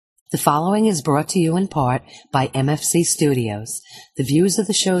The following is brought to you in part by MFC Studios. The views of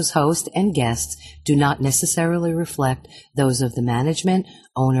the show's host and guests do not necessarily reflect those of the management,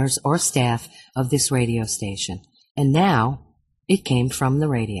 owners, or staff of this radio station. And now, it came from the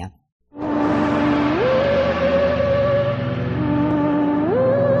radio.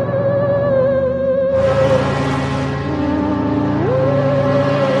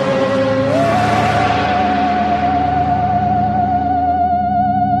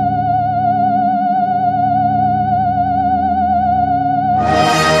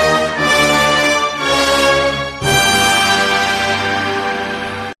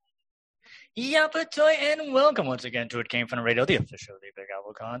 And welcome once again to It Came From the Radio, the official show of the Big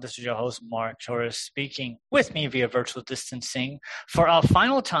Apple Con. This is your host, Mark Torres, speaking with me via virtual distancing for our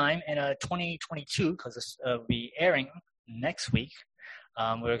final time in 2022, because this will be airing next week.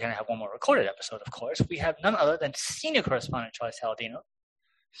 We're going to have one more recorded episode, of course. We have none other than senior correspondent Charlie Saladino.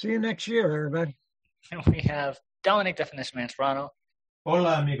 See you next year, everybody. And we have Dominic Definition Man Serrano.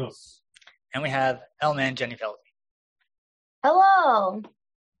 Hola, amigos. And we have L-Man Jenny Feldy. Hello.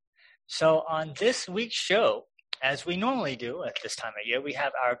 So on this week's show, as we normally do at this time of year, we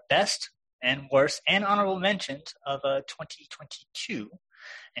have our best and worst and honorable mentions of 2022.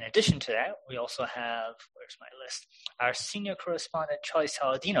 In addition to that, we also have, where's my list, our senior correspondent Charlie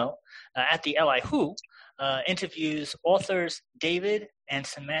Saladino at the LI Who interviews authors David and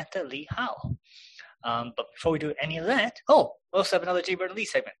Samantha Lee Howe. But before we do any of that, we also have another J. Burton Lee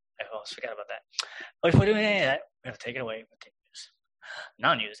segment. I almost forgot about that. But before doing any of that, we're going to take it away with news.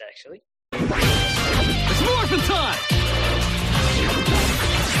 Non-news, actually. It's morphin' time!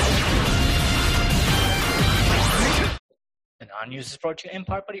 The non-news is brought to you in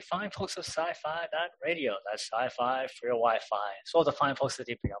part by the fine folks of Sci-Fi.radio. That's Sci-Fi for your Wi-Fi. So all the fine folks of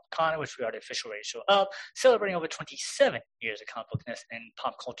the Big Apple Con, which we are the official radio show of, celebrating over 27 years of comic bookness and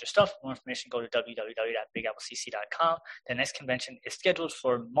pop culture stuff. For more information, go to www.bigapplecc.com. The next convention is scheduled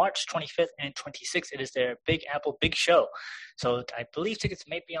for March 25th and 26th. It is their Big Apple Big Show. So I believe tickets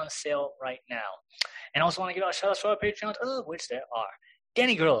may be on sale right now. And I also want to give out a shout-out to our Patreons, of which there are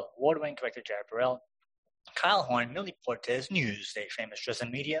Danny Grillo, award-winning director Jared Burrell, Kyle Horn, Millie Portes, Newsday, famous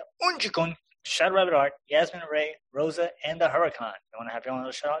Dresden Media, Unjikun, Shadow Rabbit Art, Yasmin Ray, Rosa, and the Huracan. If you want to have your own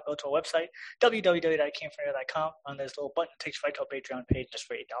little shout out, go to our website, www.camefromair.com. On this little button, it takes you right to our Patreon page. Just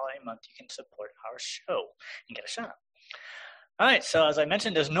for $8 a month, you can support our show and get a shout out. All right, so as I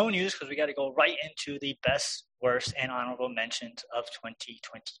mentioned, there's no news because we got to go right into the best, worst, and honorable mentions of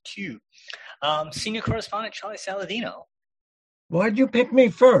 2022. Senior correspondent Charlie Saladino. Why'd you pick me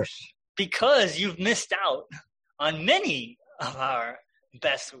first? Because you've missed out on many of our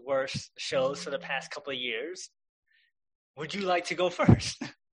best, worst shows for the past couple of years. Would you like to go first?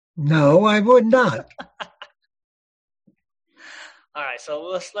 No, I would not. All right, so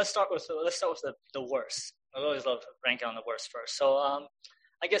let's start with the worst. I always love ranking on the worst first. So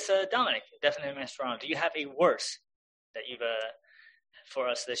I guess Dominic, definitely Mr. Ronald, do you have a worst that you've for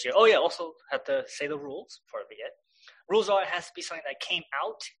us this year? Oh yeah, also have to say the rules before I forget. Rules are it has to be something that came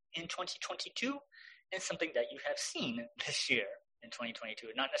out in 2022 and something that you have seen this year in 2022.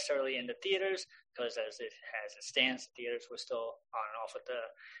 Not necessarily in the theaters, because as it stands, the theaters were still on and off with the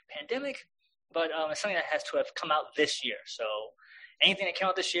pandemic, but it's something that has to have come out this year. So anything that came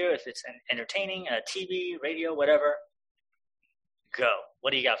out this year, if it's entertaining, TV, radio, whatever, go.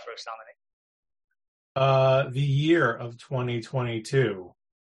 What do you got for us, Dominic? The year of 2022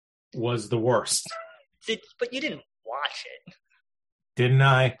 was the worst. But you didn't watch it. Didn't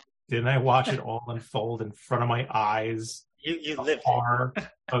I? Didn't I watch it all unfold in front of my eyes? You lived horror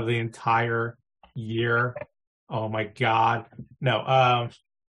of the entire year. Oh my God. No,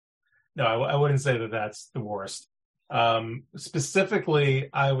 I wouldn't say that that's the worst. Specifically,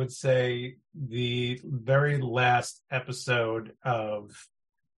 I would say the very last episode of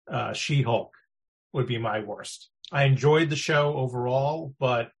She-Hulk would be my worst. I enjoyed the show overall,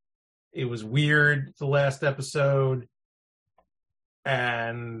 but it was weird, the last episode,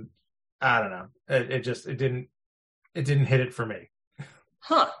 and I don't know. It didn't hit it for me.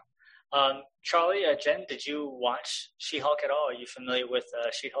 Huh. Charlie, Jen, did you watch She-Hulk at all? Are you familiar with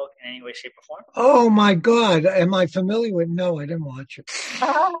She-Hulk in any way, shape, or form? Oh my God, am I familiar with? No, I didn't watch it.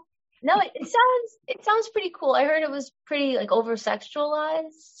 No, it sounds pretty cool. I heard it was pretty over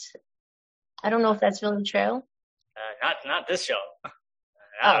sexualized. I don't know if that's really true. Not this show.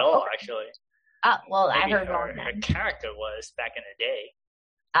 Not at all, actually. Well, Maybe I heard her character was back in the day.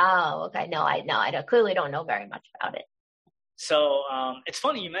 Oh, okay. No, I clearly don't know very much about it. So it's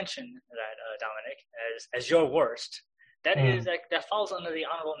funny you mentioned that, Dominic, as your worst. That is that falls under the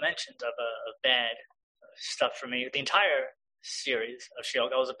honorable mentions of bad stuff for me. The entire series of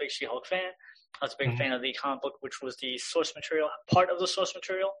She-Hulk. I was a big She-Hulk fan. I was a big fan of the comic book, which was the source material, part of the source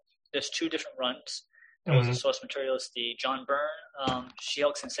material. There's two different runs. There was the source material, it's the John Byrne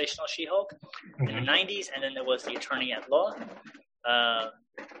She-Hulk, Sensational She-Hulk in the 90s, and then there was the Attorney at Law.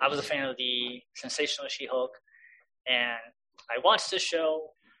 I was a fan of the Sensational She-Hulk, and I watched the show,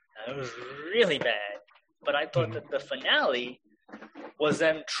 and it was really bad. But I thought that the finale was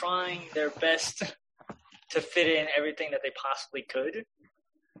them trying their best to fit in everything that they possibly could.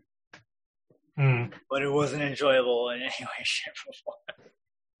 But it wasn't enjoyable in any way, shape, or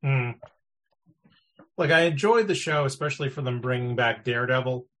form. Like, I enjoyed the show, especially for them bringing back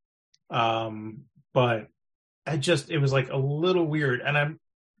Daredevil. But it was like a little weird. And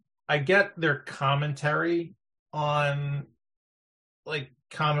I get their commentary on like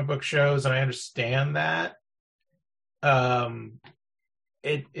comic book shows, and I understand that.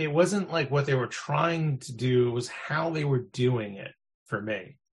 It wasn't like what they were trying to do, it was how they were doing it for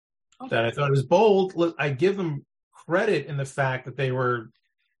me. Okay. That I thought it was bold. I give them credit in the fact that they were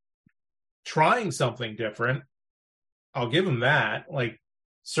trying something different. I'll give them that. Like,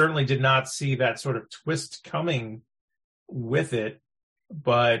 certainly did not see that sort of twist coming with it,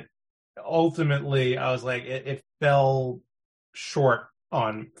 but ultimately I was like, it fell short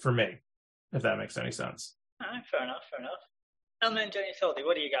for me, if that makes any sense. All right, fair enough. And then Jenny Feldy,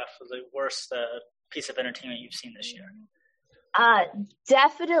 what do you got for the worst piece of entertainment you've seen this year?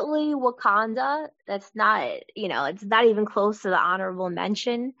 Definitely Wakanda. That's not, it's not even close to the honorable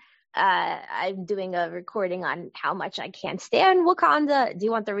mention. I'm doing a recording on how much I can't stand Wakanda. Do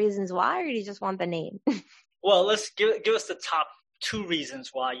you want the reasons why, or do you just want the name? Well, let's give us the top 2 reasons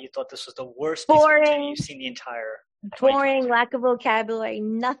why you thought this was the worst piece of entertainment you've seen the entire. Boring, lack of vocabulary,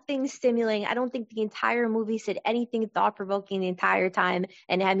 nothing stimulating. I don't think the entire movie said anything thought-provoking the entire time,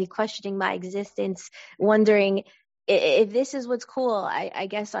 and had me questioning my existence, wondering if this is what's cool. I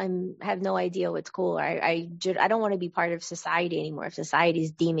guess have no idea what's cool. I don't want to be part of society anymore if society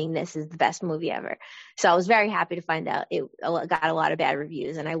is deeming this as the best movie ever. So I was very happy to find out it got a lot of bad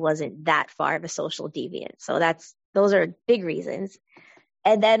reviews, and I wasn't that far of a social deviant. So those are big reasons.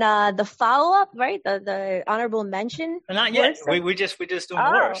 And then the follow-up, right? The honorable mention. Not yet. We just do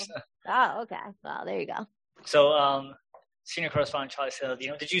worse. Oh, okay. Well, there you go. So, senior correspondent Charlie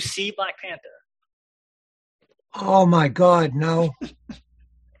Saladino, did you see Black Panther? Oh my God, no.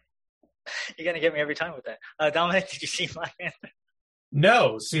 You're gonna get me every time with that. Dominic, did you see Black Panther?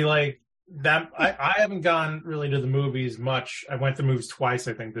 No. See, like that, I haven't gone really to the movies much. I went to the movies twice,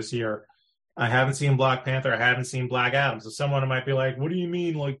 I think, this year. I haven't seen Black Panther. I haven't seen Black Adam. So someone might be like, what do you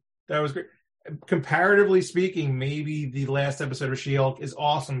mean? Like, that was great. Comparatively speaking, maybe the last episode of She-Hulk is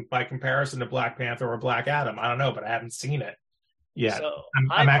awesome by comparison to Black Panther or Black Adam. I don't know, but I haven't seen it yet. So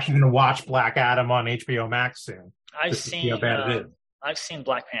I'm actually going to watch Black Adam on HBO Max soon. I've seen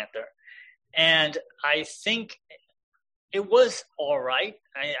Black Panther, and I think it was all right.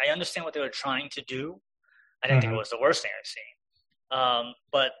 I understand what they were trying to do. I didn't think it was the worst thing I've seen.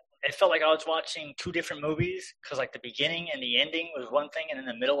 But it felt like I was watching 2 different movies, because like the beginning and the ending was one thing, and then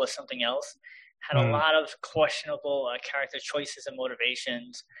the middle was something else. Had a lot of questionable character choices and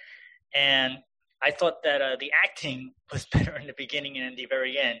motivations, and I thought that the acting was better in the beginning and in the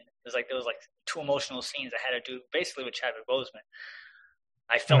very end. There was 2 emotional scenes I had to do basically with Chadwick Boseman.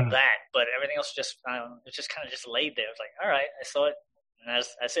 I felt that, but everything else just it just kind of just laid there. It was like, all right, I saw it, and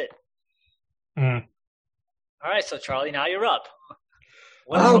that's it. All right, so Charlie, now you're up.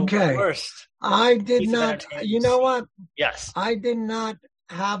 Okay. I did not. You know what? Yes. I did not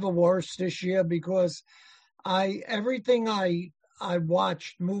have a worst this year, because everything I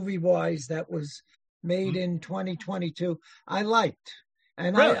watched movie-wise that was made in 2022, I liked,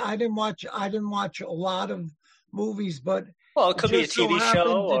 and really? I didn't watch a lot of movies, but it could be a TV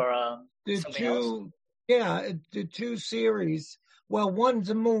show or something else. Yeah, the 2 series. Well, one's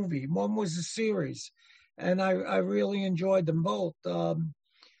a movie, one was a series, and I really enjoyed them both.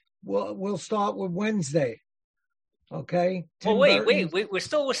 We'll start with Wednesday. Okay. Well, wait. We're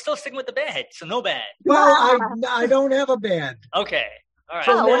still sticking with the bad, so no bad. Well, I don't have a bad. Okay. All right.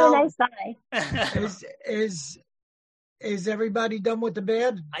 So what a nice guy. Is everybody done with the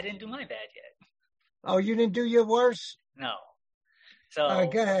bad? I didn't do my bad yet. Oh, you didn't do your worst? No. So all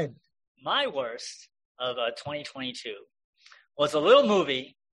right, go ahead. My worst of 2022 was a little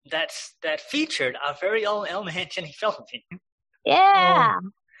movie that featured our very own Elman Jenny Feldy. Yeah.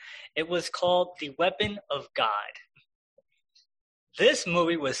 It was called The Weapon of God. This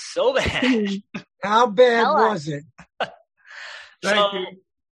movie was so bad. How bad was it? Thank you.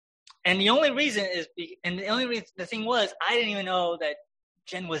 And the only reason the thing was, I didn't even know that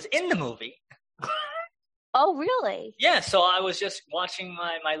Jen was in the movie Oh, really? Yeah, so I was just watching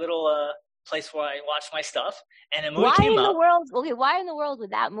my little place where I watch my stuff, and a movie Why came in the up world? Okay, why in the world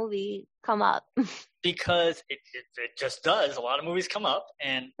would that movie come up? because it just does. A lot of movies come up,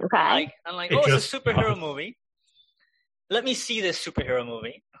 and Okay. I'm like, It oh, it's just a superhero does. movie. Let me see this superhero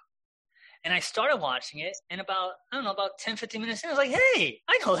movie. And I started watching it, and about 10, 15 minutes in, I was like, hey,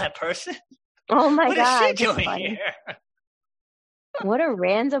 I know that person. Oh my What is God, she that's doing funny. here? What a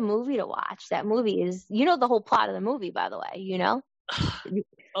random movie to watch. That movie is, you know, the whole plot of the movie, by the way, you know?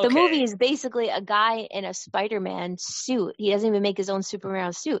 The movie is basically a guy in a Spider-Man suit. He doesn't even make his own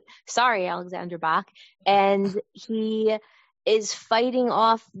Superman suit. Sorry, Alexander Bach. And he is fighting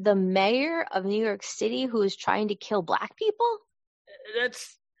off the mayor of New York City who is trying to kill black people.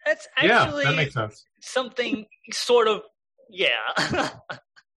 That's Yeah, actually that makes sense. something sort of, yeah.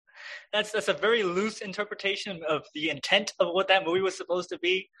 That's a very loose interpretation of the intent of what that movie was supposed to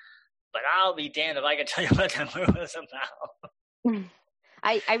be. But I'll be damned if I can tell you what that movie was about.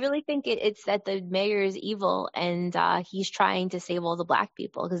 I really think it's that the mayor is evil and he's trying to save all the black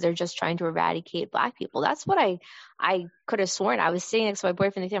people because they're just trying to eradicate black people. That's what I could have sworn. I was sitting next to my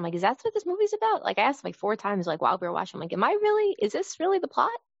boyfriend the other day. I'm like, is that what this movie's about? Like I asked him like 4 times like while we were watching. I'm like, is this really the plot?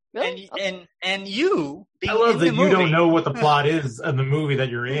 Really? And you being I love in that the movie, you don't know what the plot is of the movie that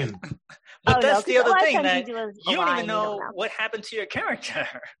you're in. But that's the other thing, times that he was you don't lying, even know what happened to your character.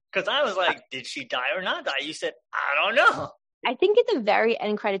 Because I was like, did she die or not die? You said, I don't know. I think at the very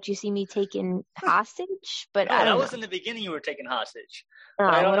end credits you see me taken hostage, but No, I that don't was know. in the beginning. You were taken hostage. Oh,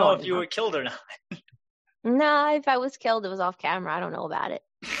 But I don't what know do if I you know? were killed or not. No, if I was killed, it was off camera. I don't know about it.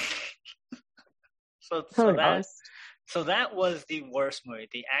 So Who that knows? so that was the worst movie.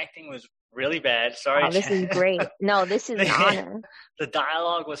 The acting was really bad. Sorry, Oh, this is Jen. great. No, this is an honor. The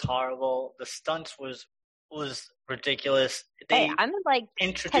dialogue was horrible. The stunts was ridiculous. They Hey, I'm in like 10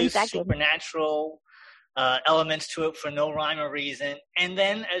 introduced seconds. supernatural elements to it for no rhyme or reason. And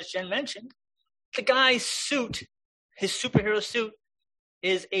then, as Jen mentioned, the guy's suit, his superhero suit,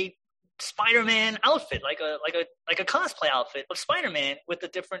 is a Spider-Man outfit, like a cosplay outfit of Spider-Man with a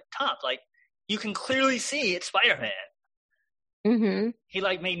different top. Like you can clearly see it's Spider-Man. Mm-hmm. He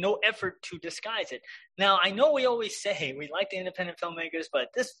made no effort to disguise it. Now I know we always say we like the independent filmmakers, but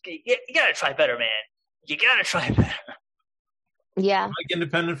you gotta try better, man. You gotta try better. Yeah. Like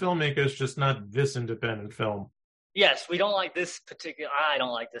independent filmmakers, just not this independent film. Yes, we don't like this particular. I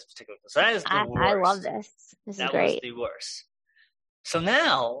don't like this particular. So that is the worst. I love this. This is That was great. the worst. So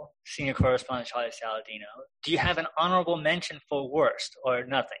now, senior correspondent Charlie Saladino, do you have an honorable mention for worst or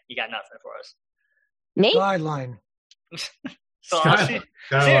nothing? You got nothing for us. Me? Skyline. So Skyline.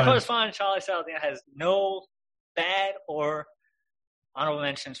 senior correspondent Charlie Saladino has no bad or honorable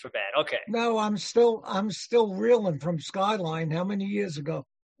mentions for bad. Okay. No, I'm still reeling from Skyline. How many years ago?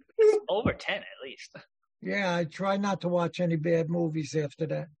 Over 10 at least. Yeah, I try not to watch any bad movies after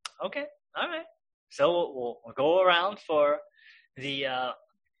that. Okay. All right. So we'll go around for the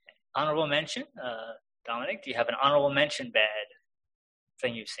honorable mention. Dominic, do you have an honorable mention bad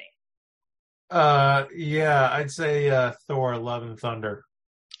thing you've seen? Yeah, I'd say Thor: Love and Thunder.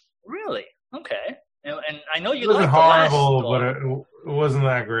 Really? Okay. And I know It you wasn't like the last horrible, Thor. but it wasn't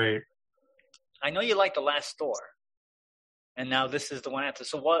that great. I know you like the last Thor. And now this is the one after.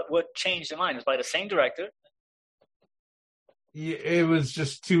 So what changed your mind? It was by the same director. Yeah, it was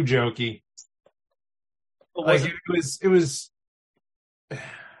just too jokey. But Like was it was.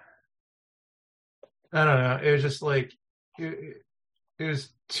 I don't know. It was just like it was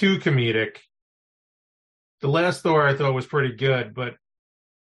too comedic. The last Thor I thought was pretty good, but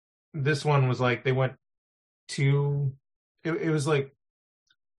this one was like they went too. It was like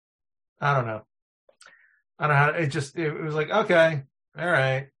I don't know. I don't know. It was like okay, all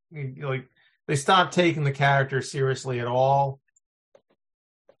right. Like they stopped taking the character seriously at all.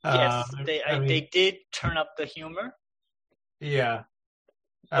 yes, they did turn up the humor, Yeah.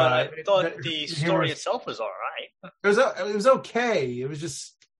 but I thought the humor story was- itself was all right. It was okay. It was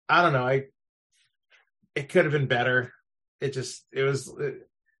just I don't know. It could have been better. It was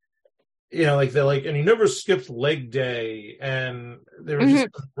you know, and he never skipped leg day, and there was just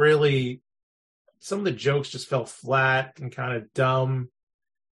really some of the jokes just fell flat and kind of dumb.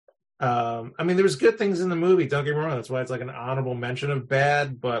 I mean, there was good things in the movie. Don't get me wrong. That's why it's like an honorable mention of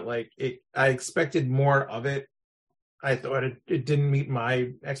bad. But like I expected more of it. I thought it didn't meet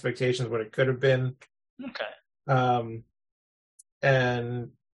my expectations. What it could have been. Okay. And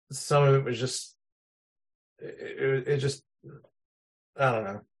some of it was just. It just. I don't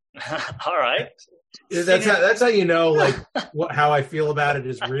know. All right. That's how you know like how I feel about it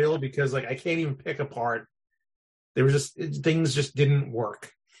is real, because like I can't even pick apart. There was just things just didn't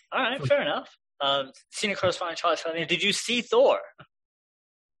work. All right, fair enough. Senior correspondent Charles Helene, did you see Thor?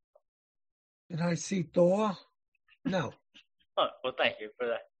 Did I see Thor? No. Oh, well, thank you for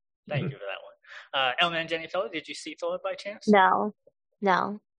that. Thank you for that one. Elman, Jenny Feller, did you see Thor by chance? No.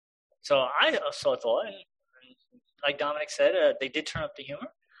 So I saw Thor, and like Dominic said, they did turn up the humor.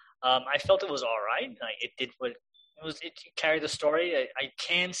 I felt it was all right. It did what it carried the story. I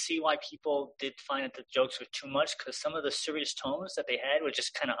can see why people did find that the jokes were too much, because some of the serious tones that they had were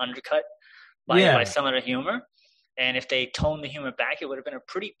just kind of undercut by some of the humor. And if they toned the humor back, it would have been a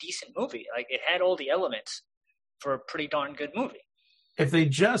pretty decent movie. Like, it had all the elements for a pretty darn good movie. If they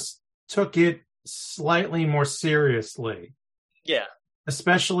just took it slightly more seriously. Yeah.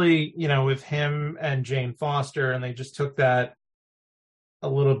 Especially, with him and Jane Foster, and they just took that a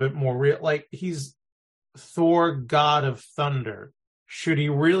little bit more real. Like, he's Thor, God of Thunder. Should he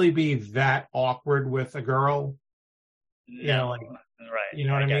really be that awkward with a girl? No. Right. You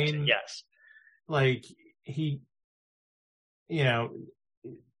know what I mean? Yes. Like, he, Gotcha.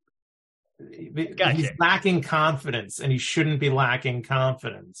 He's lacking confidence, and he shouldn't be lacking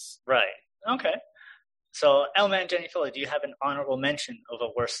confidence. Right. Okay. So, Elman, Jenny Philly, do you have an honorable mention of a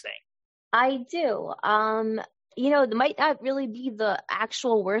worst thing? I do. It might not really be the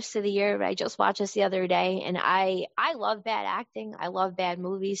actual worst of the year, but I just watched this the other day, and I love bad acting. I love bad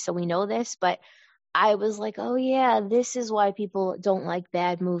movies, so we know this, but I was like, oh yeah, this is why people don't like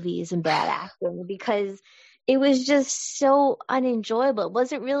bad movies and bad acting, because it was just so unenjoyable. It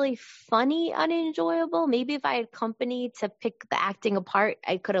wasn't really funny, unenjoyable. Maybe if I had company to pick the acting apart,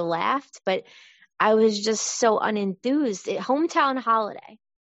 I could have laughed, but I was just so unenthused. Hometown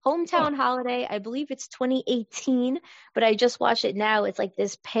Holiday, I believe it's 2018, but I just watched it now. It's like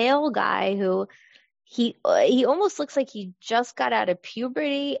this pale guy who he almost looks like he just got out of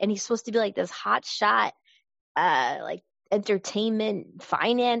puberty, and he's supposed to be like this hot shot, like entertainment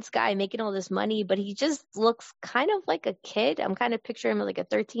finance guy making all this money, but he just looks kind of like a kid. I'm kind of picturing him like a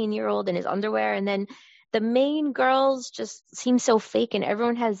 13-year-old in his underwear, and then the main girls just seem so fake, and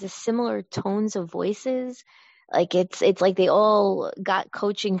everyone has this similar tones of voices. Like it's like they all got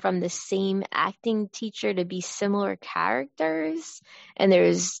coaching from the same acting teacher to be similar characters, and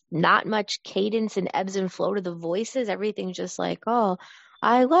there's not much cadence and ebbs and flow to the voices. Everything's just like, oh,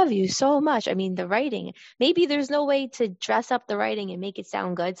 I love you so much. I mean, the writing, maybe there's no way to dress up the writing and make it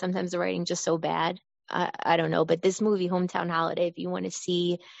sound good. Sometimes the writing's just so bad. I don't know. But this movie, Hometown Holiday, if you want to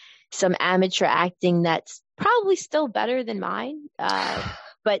see some amateur acting that's probably still better than mine,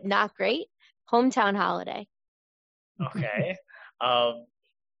 but not great, Hometown Holiday. Okay.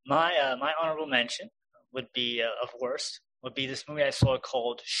 My honorable mention would be of worst would be this movie I saw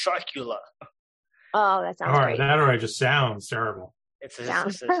called Sharkula. Oh, that sounds great. That already just sounds terrible. It's a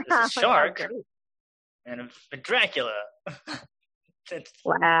shark and a Dracula.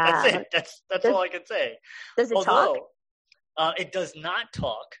 Wow. That's it. That's all I can say. Does it talk? It does not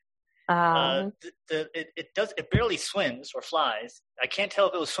talk. It barely swims or flies. I can't tell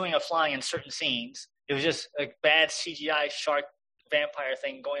if it was swimming or flying in certain scenes. It was just a bad CGI shark vampire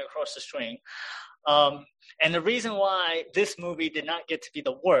thing going across the screen. And the reason why this movie did not get to be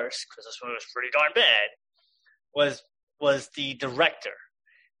the worst, because this movie was pretty darn bad, was the director.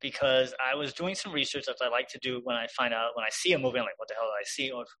 Because I was doing some research, as I like to do when I see a movie, I'm like, what the hell did I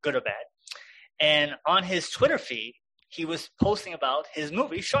see, or good or bad? And on his Twitter feed, he was posting about his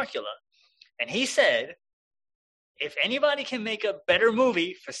movie, Sharkula. And he said, if anybody can make a better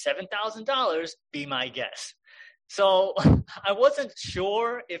movie for $7,000, be my guest. So I wasn't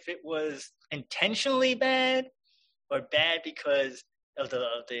sure if it was intentionally bad or bad because of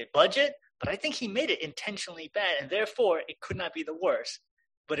the budget, but I think he made it intentionally bad, and therefore it could not be the worst.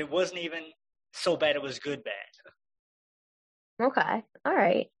 But it wasn't even so bad it was good bad. Okay. All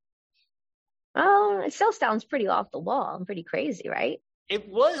right. Well, it still sounds pretty off the wall and pretty crazy, right? It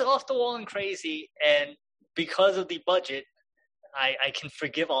was off the wall and crazy, and because of the budget, I can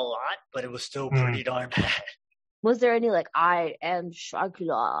forgive a lot, but it was still pretty darn bad. Was there any like I am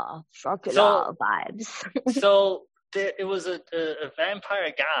Sharkula vibes? So it was a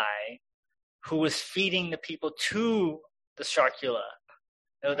vampire guy who was feeding the people to the Sharkula.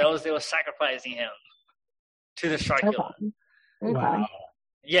 They were sacrificing him to the Sharkula. Okay. Wow.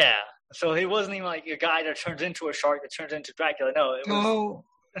 Yeah. So he wasn't even like a guy that turns into a shark that turns into Dracula. No, it was.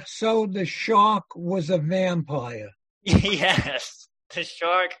 So the shark was a vampire. Yes, the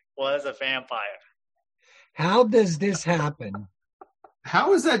shark was a vampire. How does this happen?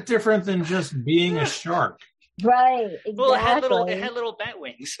 How is that different than just being a shark? Right. Exactly. Well, it had little bat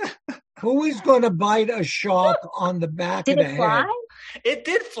wings. Who is going to bite a shark on the back of the head? Did it fly? It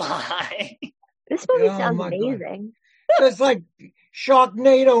did fly. This movie sounds amazing. It's like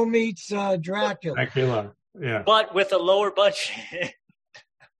Sharknado meets Dracula. Dracula, yeah. But with a lower budget.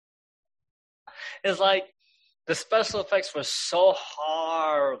 It's like the special effects were so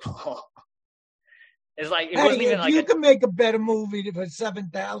horrible. It's like it wasn't even If like you can make a better movie for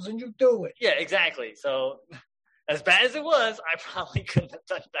 $7,000, you do it. Yeah, exactly. So as bad as it was, I probably couldn't have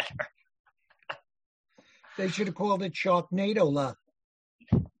done better. They should have called it Sharknado.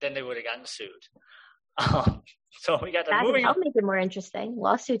 Then they would have gotten sued. So we got the That movie. would make it more interesting.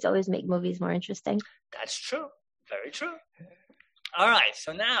 Lawsuits always make movies more interesting. That's true. Very true. All right.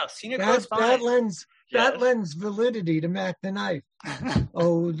 So now, senior That correspondent. lends validity to Mac the Knife.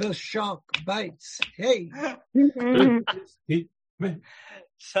 Oh, the shark bites. Hey.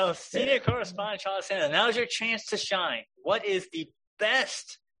 So, senior correspondent Charles Sanders, now's your chance to shine. What is the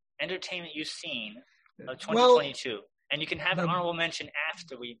best entertainment you've seen of 2022? And you can have an honorable mention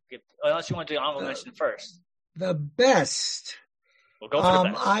after we get, unless you want to do honorable mention first. The best. We'll go for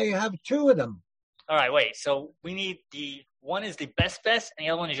the best. I have two of them. All right, wait. So we need one is the best, and the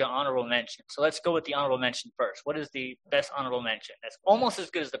other one is your honorable mention. So let's go with the honorable mention first. What is the best honorable mention? That's almost as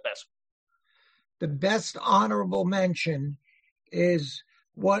good as the best one. The best honorable mention is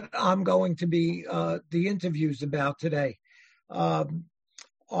what I'm going to be the interviews about today.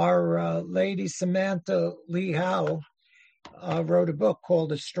 Our lady Samantha Lee Howe wrote a book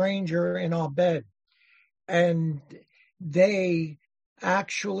called A Stranger in Our Bed. And they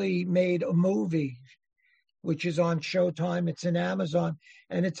actually made a movie, which is on Showtime. It's in Amazon,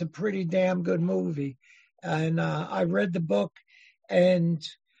 and it's a pretty damn good movie. And I read the book, and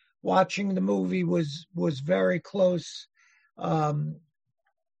watching the movie was very close to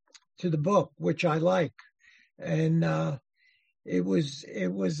the book, which I like. And it was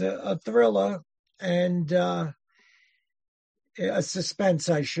a thriller and a suspense,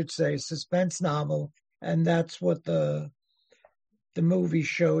 I should say, a suspense novel. And that's what the movie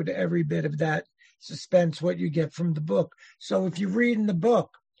showed, every bit of that suspense, what you get from the book. So if you read in the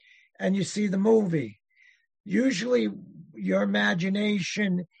book and you see the movie, usually your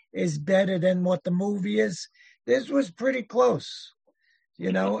imagination is better than what the movie is. This was pretty close.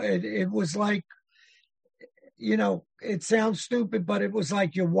 It was like, it sounds stupid, but it was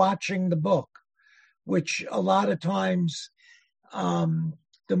like you're watching the book, which a lot of times the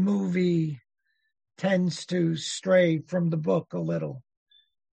movie tends to stray from the book a little.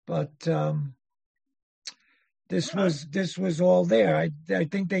 But this was all there. I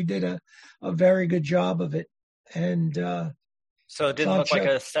think they did a very good job of it. And so it didn't look like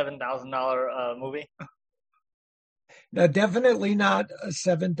a $7,000 movie? No, definitely not a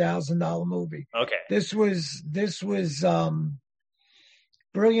 $7,000 movie. Okay. This was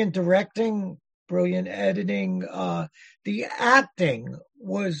brilliant directing, brilliant editing. The acting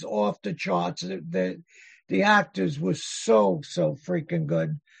was off the charts. The actors were so freaking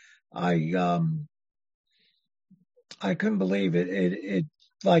good. I couldn't believe it.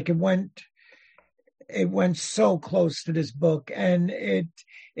 It went so close to this book, and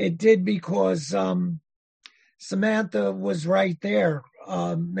it did because Samantha was right there,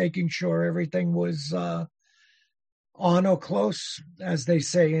 making sure everything was on or close, as they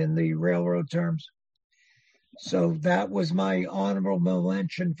say in the railroad terms. So that was my honorable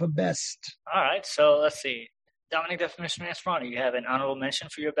mention for best. All right, so let's see. Dominic Definition Masperoni, you have an honorable mention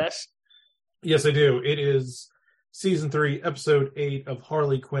for your best? Yes, I do. It is Season 3, Episode 8 of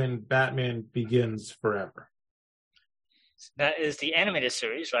Harley Quinn, Batman Begins Forever. That is the animated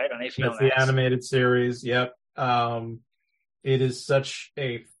series, right, on HBO That's the animated series, yep. It is such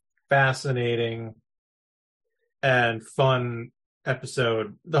a fascinating and fun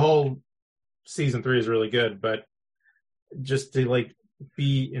episode. The whole Season 3 is really good, but just to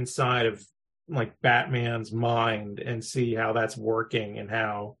be inside of Batman's mind and see how that's working and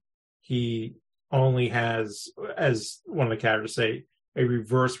how he only has, as one of the characters say, a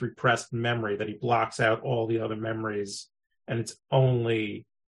reverse repressed memory, that he blocks out all the other memories and it's only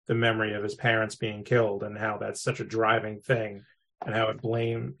the memory of his parents being killed, and how that's such a driving thing, and how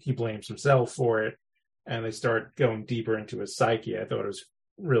he blames himself for it, and they start going deeper into his psyche. I thought it was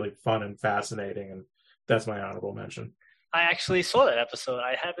really fun and fascinating, and that's my honorable mention. I actually saw that episode.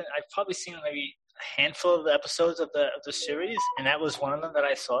 I've probably seen maybe a handful of the episodes of the series, and that was one of them that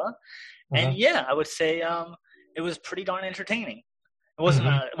I saw. Uh-huh. And yeah, I would say it was pretty darn entertaining. It wasn't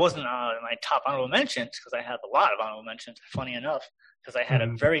my top honorable mentions, because I have a lot of honorable mentions, funny enough, because I had a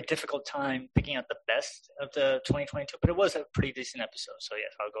very difficult time picking out the best of the 2022, but it was a pretty decent episode. So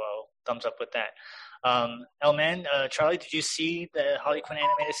yes, I'll go thumbs up with that. Elman, Charlie, did you see the Harley Quinn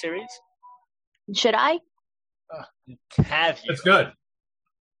animated series? Should I? Have you? It's good.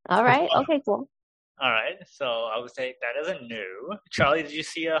 All right. Okay, cool. All right, so I would say that is a new. Charlie, did you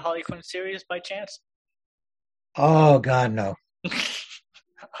see a Harley Quinn series by chance? Oh God, no.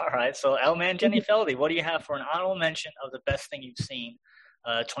 All right, so L-Man Jenny Feldy, what do you have for an honorable mention of the best thing you've seen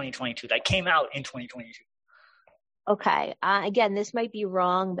 2022 that came out in 2022? Okay. Again, this might be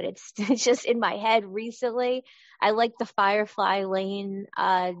wrong, but it's just in my head recently. I like the Firefly Lane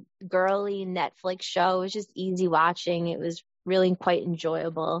girly Netflix show. It was just easy watching. It was really quite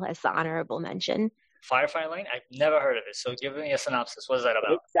enjoyable as the honorable mention. Firefly Lane? I've never heard of it, so give me a synopsis. What is that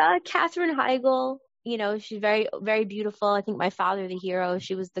about? It's Katherine Heigl. You know, she's very, very beautiful. I think My Father, the Hero,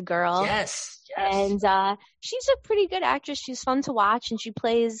 she was the girl. Yes. And she's a pretty good actress. She's fun to watch, and she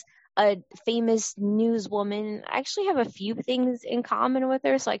plays a famous newswoman. I actually have a few things in common with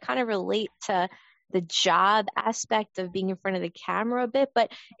her, so I kind of relate to the job aspect of being in front of the camera a bit,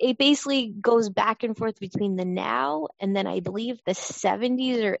 but it basically goes back and forth between the now and then I believe the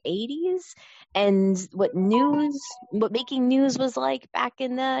 70s or 80s, and what making news was like back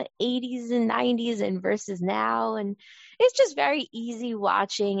in the 80s and 90s and versus now. And it's just very easy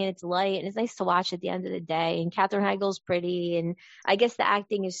watching, and it's light, and it's nice to watch at the end of the day. And Katherine Heigl's pretty, and I guess the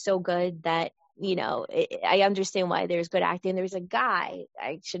acting is so good that, you know, I understand why there's good acting. There's a guy,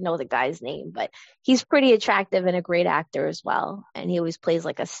 I should know the guy's name, but he's pretty attractive and a great actor as well. And he always plays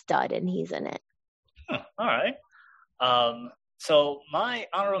like a stud, and he's in it. All right. So my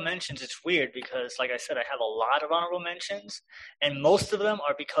honorable mentions, it's weird because, like I said, I have a lot of honorable mentions, and most of them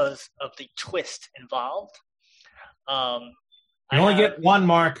are because of the twist involved. You only get one,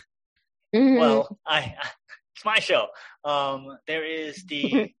 Mark. Mm-hmm. Well, it's my show. There is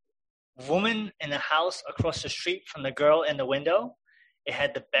the woman in the house across the street from the girl in the window. It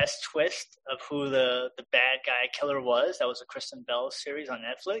had the best twist of who the bad guy killer was. That was a Kristen Bell series on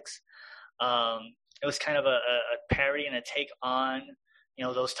Netflix. It was kind of a parody and a take on, you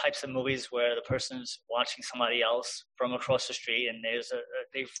know, those types of movies where the person's watching somebody else from across the street, and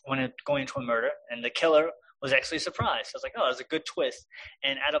they want to go into a murder, and the killer was actually surprised. I was like, oh, that was a good twist.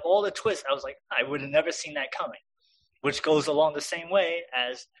 And out of all the twists, I was like, I would have never seen that coming, which goes along the same way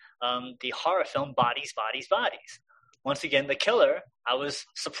as the horror film Bodies, Bodies, Bodies. Once again, the killer, I was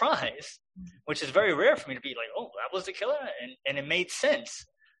surprised, which is very rare for me to be like, oh, that was the killer? And it made sense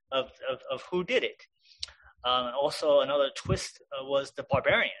of who did it. Also, another twist was The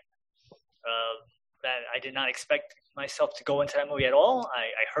Barbarian. That I did not expect myself to go into that movie at all.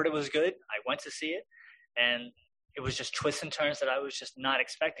 I heard it was good. I went to see it, and it was just twists and turns that I was just not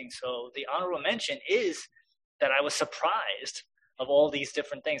expecting. So the honorable mention is that I was surprised of all these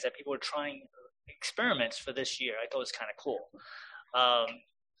different things that people were trying experiments for this year. I thought it was kind of cool.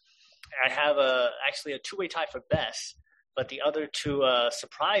 I have actually a two-way tie for best, but the other two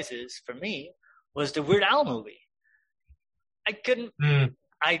surprises for me was the Weird Al movie. I couldn't.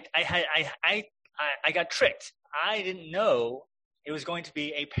 I got tricked. I didn't know it was going to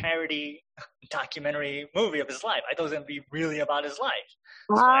be a parody documentary movie of his life. I thought it was going to be really about his life.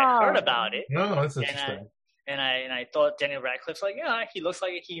 Wow. So I heard about it. No, that's interesting. And I thought Daniel Radcliffe's like, yeah, he looks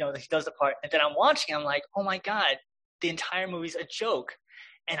like he does the part. And then I'm watching, I'm like, oh my God, the entire movie's a joke.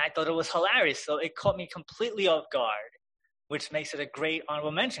 And I thought it was hilarious. So it caught me completely off guard, which makes it a great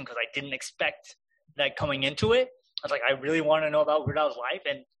honorable mention because I didn't expect that coming into it. I was like, I really want to know about Weird Al's life,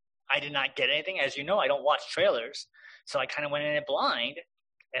 and I did not get anything. As you know, I don't watch trailers, so I kind of went in it blind,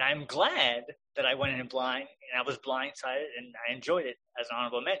 and I'm glad that I went in it blind, and I was blindsided, and I enjoyed it as an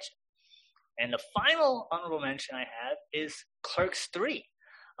honorable mention. And the final honorable mention I have is Clerks 3.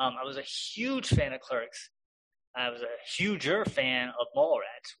 I was a huge fan of Clerks. I was a huger fan of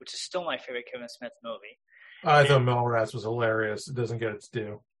Mallrats, which is still my favorite Kevin Smith movie. I thought Mallrats was hilarious. It doesn't get its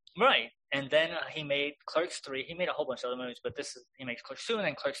due. Right. And then he made Clerks 3. He made a whole bunch of other movies, but he made Clerks 2 and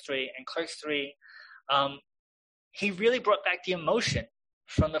then Clerks 3. And Clerks 3, he really brought back the emotion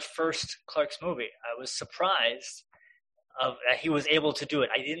from the first Clerks movie. I was surprised that he was able to do it.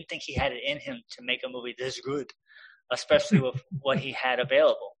 I didn't think he had it in him to make a movie this good, especially with what he had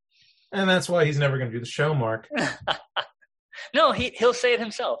available. And that's why he's never going to do the show, Mark. No, he'll say it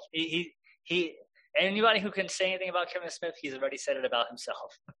himself. He anybody who can say anything about Kevin Smith, he's already said it about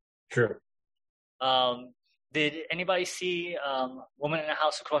himself. True. Did anybody see Woman in the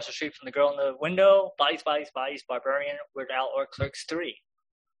House Across the Street from the Girl in the Window, Bodies, Bodies, Bodies, Barbarian, Weird Al, or Clerks 3?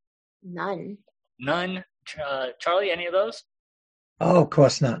 None. None. Charlie, any of those? Oh, of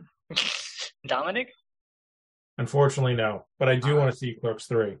course not. Dominic? Unfortunately, no. But I do want to see Clerks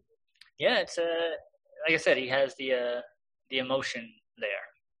 3. Yeah, it's like I said, he has the emotion there.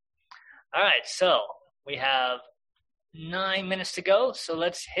 All right, so we have 9 minutes to go, so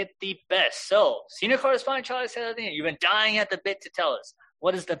let's hit the best. So, senior correspondent Charlie Saladino, you've been dying at the bit to tell us.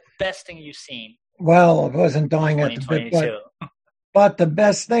 What is the best thing you've seen Well, I wasn't dying at the bit, 2022. but the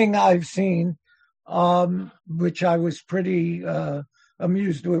best thing I've seen, which I was pretty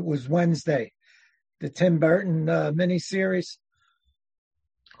amused with, was Wednesday, the Tim Burton miniseries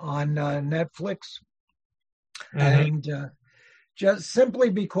on Netflix. And just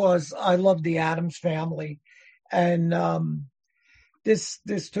simply because I love the Addams Family, and this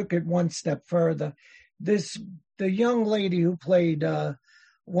took it one step further. The young lady who played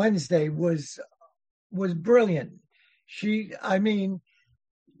Wednesday was brilliant. I mean,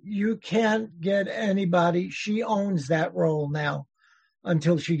 you can't get anybody. She owns that role now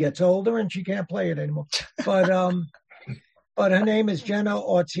until she gets older and she can't play it anymore. But her name is Jenna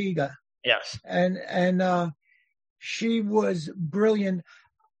Ortega. Yes. And she was brilliant.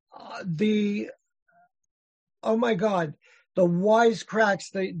 Oh my God, the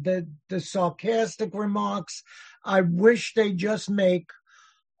wisecracks, the sarcastic remarks. I wish they just make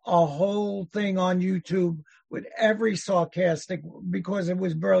a whole thing on YouTube with every sarcastic, because it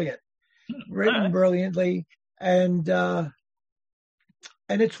was brilliant, written brilliantly, and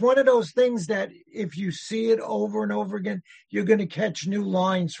it's one of those things that if you see it over and over again, you're going to catch new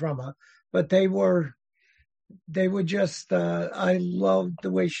lines from her. But they were just, I loved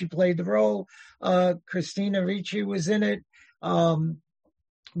the way she played the role. Christina Ricci was in it,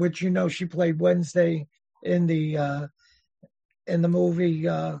 which, she played Wednesday in the movie,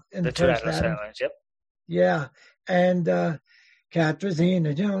 in the Two Atlas Islands. Yep. Yeah. And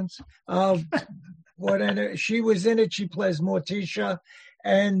Katrina Jones, she was in it. She plays Morticia.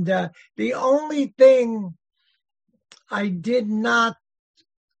 And the only thing I did not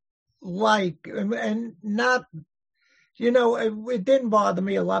like, and not, it didn't bother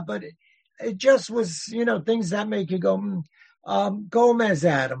me a lot, but it just was, things that make you go, Gomez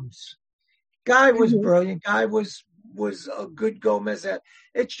Addams. Guy was brilliant. Guy was a good Gomez.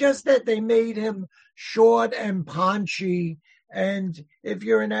 It's just that they made him short and paunchy. And if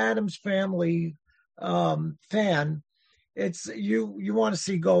you're an Addams Family fan, it's you want to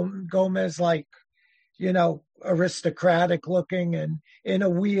see Gomez like, aristocratic looking and in a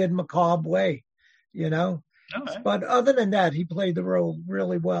weird macabre way, Right. But other than that, he played the role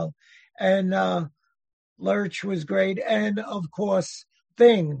really well. And Lurch was great. And of course,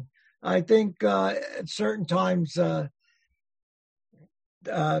 Thing. I think at certain times the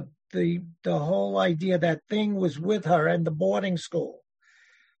whole idea that Thing was with her in the boarding school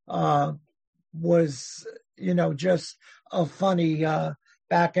was, just a funny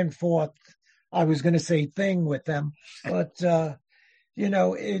back and forth. I was going to say thing with them, but I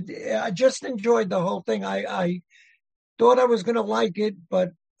just enjoyed the whole thing. I thought I was going to like it,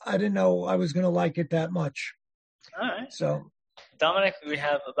 but I didn't know I was going to like it that much. All right. So, Dominic, we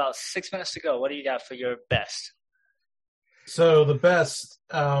have about 6 minutes to go. What do you got for your best? So the best,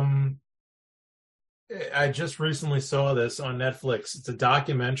 I just recently saw this on Netflix. It's a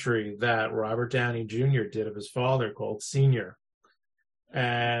documentary that Robert Downey Jr. did of his father called Senior.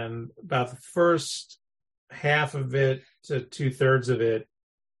 And about the first half of it to 2/3 of it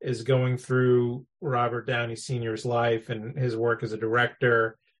is going through Robert Downey Sr.'s life and his work as a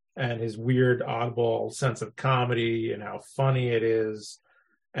director and his weird oddball sense of comedy and how funny it is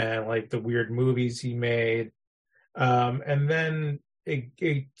and like the weird movies he made. And then it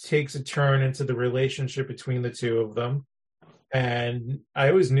takes a turn into the relationship between the two of them. And I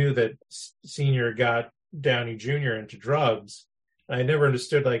always knew that Senior got Downey Jr. into drugs. I never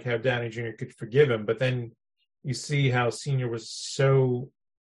understood like how Downey Jr. could forgive him, but then you see how Senior was so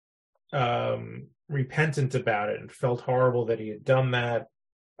repentant about it and felt horrible that he had done that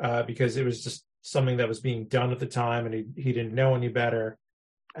because it was just something that was being done at the time, and he didn't know any better,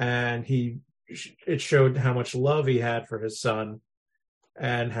 and it showed how much love he had for his son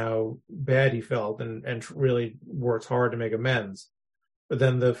and how bad he felt, and really worked hard to make amends. But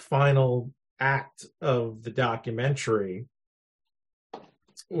then the final act of the documentary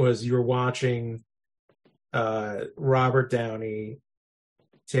was you're watching Robert Downey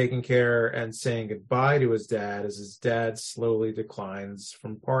taking care and saying goodbye to his dad as his dad slowly declines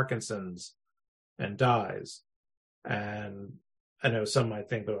from Parkinson's and dies. And I know some might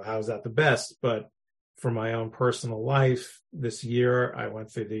think, well, how's that the best? But for my own personal life, this year I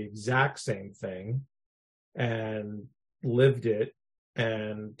went through the exact same thing and lived it.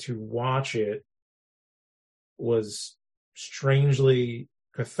 And to watch it was strangely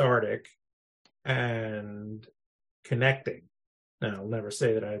cathartic and connecting. Now, I'll never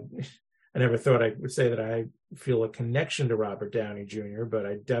say that I never thought I would say that I feel a connection to Robert Downey Jr., but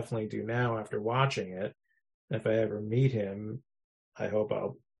I definitely do now after watching it. If I ever meet him, I hope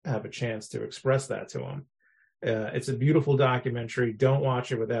I'll have a chance to express that to him. It's a beautiful documentary. Don't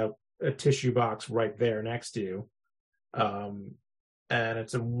watch it without a tissue box right there next to you. And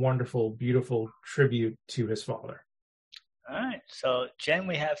it's a wonderful, beautiful tribute to his father. All right. So, Jen,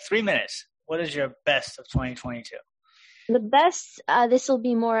 we have 3 minutes. What is your best of 2022? The best, this will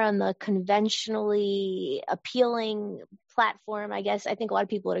be more on the conventionally appealing platform, I guess. I think a lot of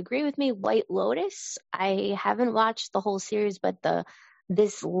people would agree with me. White Lotus. I haven't watched the whole series, but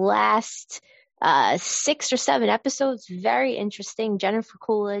this last 6 or 7 episodes, very interesting. Jennifer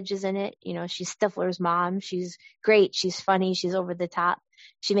Coolidge is in it. You know, she's Stifler's mom. She's great. She's funny. She's over the top.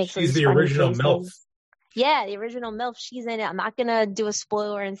 She's the original MILF. Yeah, the original MILF. She's in it. I'm not gonna do a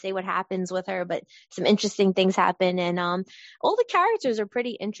spoiler and say what happens with her, but some interesting things happen, and all the characters are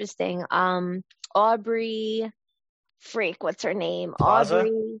pretty interesting. Aubrey, what's her name? Plaza?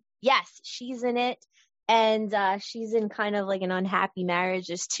 Aubrey. Yes, she's in it. And she's in kind of like an unhappy marriage.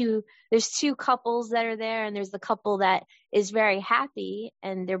 There's two couples that are there, and there's the couple that is very happy,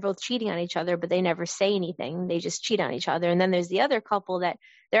 and they're both cheating on each other, but they never say anything. They just cheat on each other. And then there's the other couple that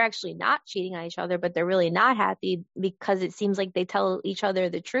they're actually not cheating on each other, but they're really not happy because it seems like they tell each other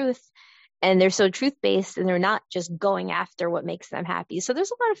the truth, and they're so truth-based, and they're not just going after what makes them happy. So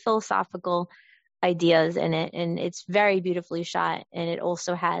there's a lot of philosophical ideas in it, and it's very beautifully shot, and it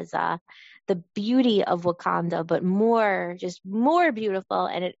also has the beauty of Wakanda, but more beautiful,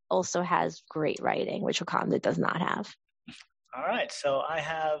 and it also has great writing, which Wakanda does not have. All right, so I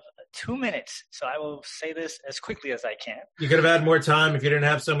have 2 minutes, so I will say this as quickly as I can. You could have had more time if you didn't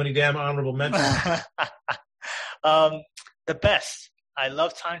have so many damn honorable mentions. The best. I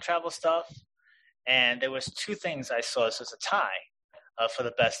love time travel stuff, and there was 2 things I saw. This was a tie for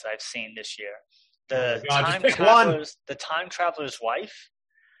the best I've seen this year. The Time Traveler's Wife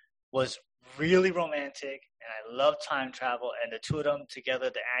was really romantic, and I love time travel, and the two of them together,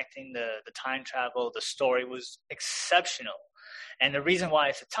 the acting, the time travel, the story was exceptional. And the reason why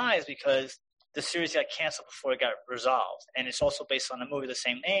it's a tie is because the series got canceled before it got resolved, and it's also based on a movie of the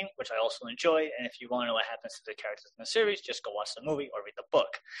same name, which I also enjoy. And if you want to know what happens to the characters in the series, just go watch the movie or read the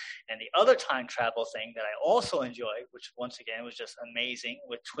book. And the other time travel thing that I also enjoy, which once again was just amazing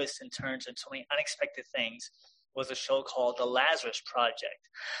with twists and turns and so many unexpected things, was a show called The Lazarus Project.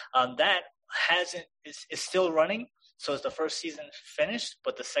 That is still running. So it's the first season finished,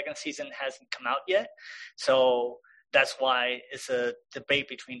 but the second season hasn't come out yet. So that's why it's a debate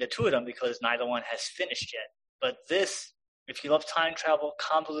between the two of them, because neither one has finished yet. But this, if you love time travel,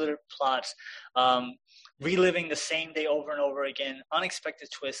 convoluted plots, reliving the same day over and over again, unexpected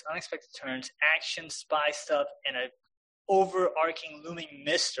twists, unexpected turns, action, spy stuff, and an overarching looming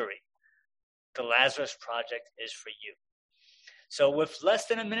mystery, The Lazarus Project is for you. So with less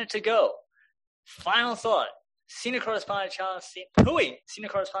than a minute to go, final thought. Senior Correspondent Charlie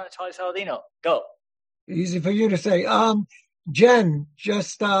Saladino, go. Easy for you to say. Jen,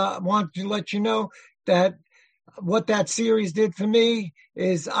 just want to let you know that what that series did for me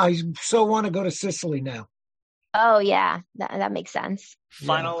is I so want to go to Sicily now. Oh, yeah. That makes sense.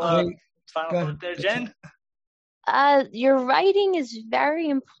 Final thought there, Jen? Your writing is very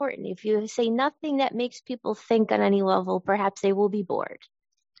important. If you say nothing that makes people think on any level, perhaps they will be bored.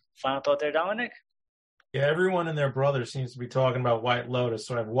 Final thought there, Dominic? Yeah, everyone and their brother seems to be talking about White Lotus,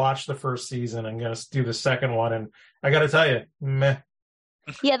 so I've watched the first season. I'm going to do the second one, and I got to tell you, meh.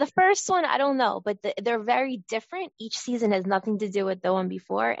 Yeah, the first one, I don't know, but they're very different. Each season has nothing to do with the one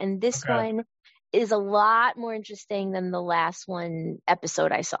before, and this one is a lot more interesting than the last one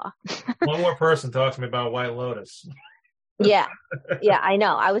episode I saw. One more person talks to me about White Lotus. Yeah, I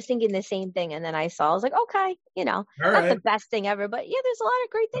know. I was thinking the same thing, and then I saw. I was like, okay, not the best thing ever, but yeah, there's a lot of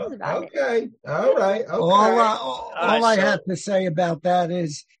great things about it. Okay, all right. Okay. All I have to say about that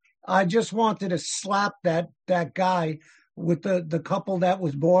is, I just wanted to slap that guy with the couple that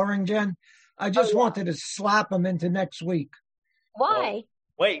was boring, Jen. I just wanted to slap him into next week. Why?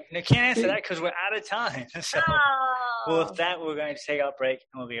 Wait, I can't answer that because we're out of time. So, well, with that, we're going to take our break,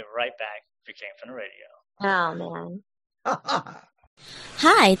 and we'll be right back for Came From the Radio. Oh, man.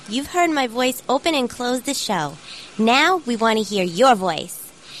 Hi, you've heard my voice open and close the show. Now we want to hear your voice.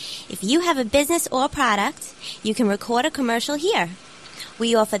 If you have a business or product, you can record a commercial here.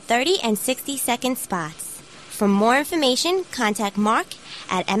 We offer 30 and 60-second spots. For more information, contact Mark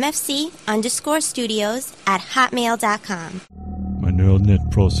at mfc_studios@hotmail.com. My neural net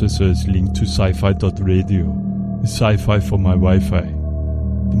processor is linked to sci-fi.radio. It's sci-fi for my Wi-Fi.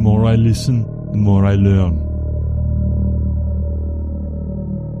 The more I listen, the more I learn.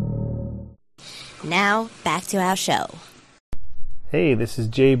 Now, back to our show. Hey, this is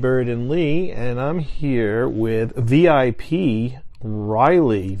Jay Bird and Lee, and I'm here with VIP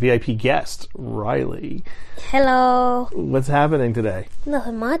Riley, VIP guest, Riley. Hello. What's happening today?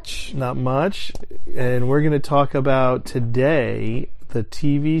 Nothing much. Not much. And we're going to talk about today the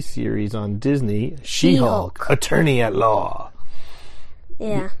TV series on Disney, She-Hulk, Attorney at Law.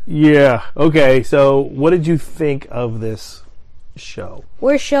 Yeah. Yeah. Okay, so what did you think of this show?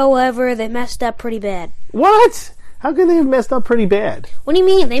 Worst show ever. They messed up pretty bad. What? How can they have messed up pretty bad? What do you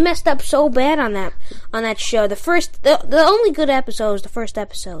mean? They messed up so bad on that show. The only good episode was the first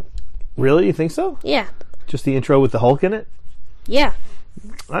episode. Really? You think so? Yeah. Just the intro with the Hulk in it? Yeah.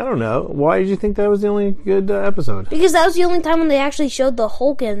 I don't know. Why did you think that was the only good episode? Because that was the only time when they actually showed the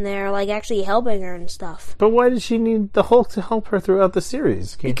Hulk in there, like actually helping her and stuff. But why did she need the Hulk to help her throughout the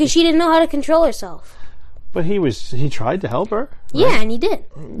series? Because she didn't know how to control herself. But he tried to help her. Right? Yeah, and he did.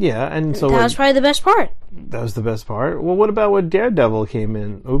 Yeah, and so that was probably the best part. That was the best part. Well, what about when Daredevil came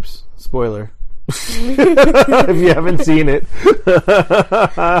in? Oops, spoiler. If you haven't seen it.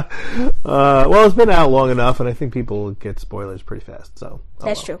 Well, it's been out long enough, and I think people get spoilers pretty fast. So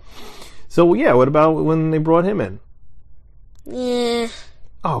that's true. So yeah, what about when they brought him in? Yeah.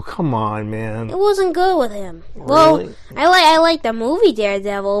 Oh, come on, man. It wasn't good with him. Really? Well, I like the movie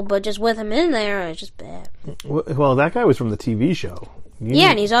Daredevil, but just with him in there, it's just bad. Well, that guy was from the TV show.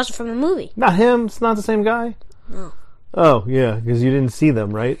 Yeah, and he's also from the movie. Not him. It's not the same guy. No. Oh, yeah, because you didn't see them,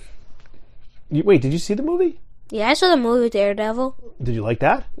 right? Wait, did you see the movie? Yeah, I saw the movie Daredevil. Did you like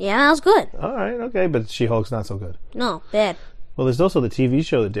that? Yeah, that was good. All right, okay, but She-Hulk's not so good. No, bad. Well, there's also the TV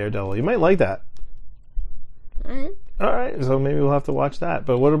show, The Daredevil. You might like that. All right, so maybe we'll have to watch that.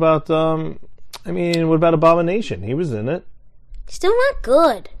 But what about, what about Abomination? He was in it. Still not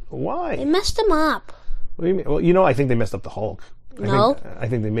good. Why? They messed him up. What do you mean? Well, I think they messed up the Hulk. No. I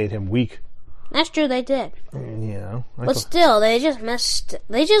think they made him weak. That's true, they did. Yeah. But still, they just messed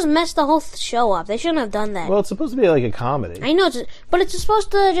the whole show up. They shouldn't have done that. Well, it's supposed to be like a comedy. I know, but it's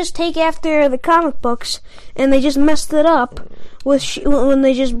supposed to just take after the comic books, and they just messed it up when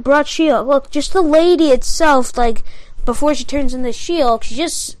they just brought She-Hulk. Look, just the lady itself, like, before she turns into She-Hulk, she's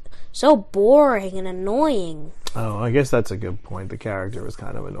just so boring and annoying. Oh, I guess that's a good point. The character was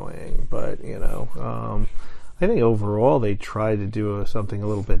kind of annoying, but, I think overall they tried to do something a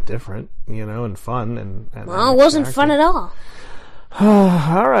little bit different, and fun. And well, it wasn't fun at all.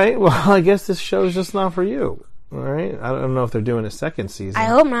 All right. Well, I guess this show's just not for you. All right. I don't know if they're doing a second season. I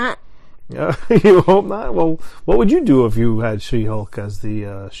hope not. You hope not? Well, what would you do if you had She-Hulk as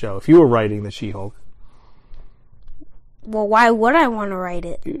the show? If you were writing the She-Hulk? Well, why would I want to write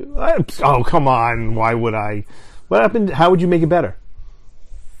it? Oh, come on. Why would I? What happened? How would you make it better?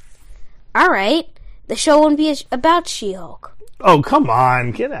 All right. The show wouldn't be about She-Hulk. Oh, come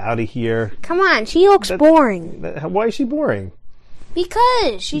on. Get out of here. Come on. She-Hulk's boring. Why is she boring?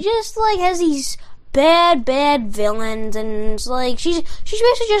 Because she just, has these bad villains, and it's she's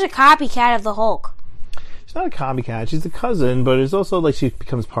basically just a copycat of the Hulk. She's not a copycat. She's a cousin, but it's also she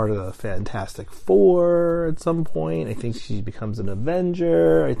becomes part of the Fantastic Four at some point. I think she becomes an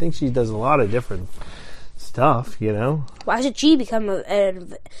Avenger. I think she does a lot of different stuff, Why should she become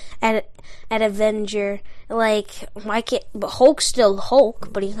an Avenger? Why can't... But Hulk's still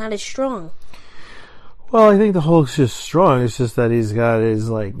Hulk, but he's not as strong. Well, I think the Hulk's just strong. It's just that he's got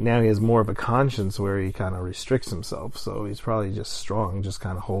now he has more of a conscience where he kind of restricts himself. So he's probably just strong, just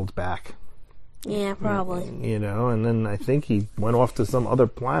kind of holds back. Yeah, probably. And then I think he went off to some other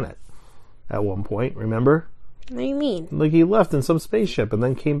planet at one point, remember? What do you mean? He left in some spaceship and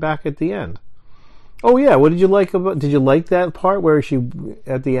then came back at the end. Oh yeah, what did you like did you like that part where she,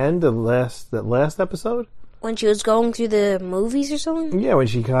 at the end of that last episode? When she was going through the movies or something? Yeah, when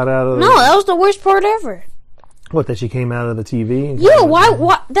she got out of No, that was the worst part ever. What, that she came out of the TV? Yeah,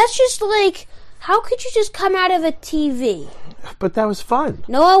 why? That's just how could you just come out of a TV? But that was fun.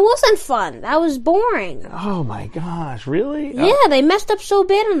 No, it wasn't fun. That was boring. Oh my gosh, really? Yeah, they messed up so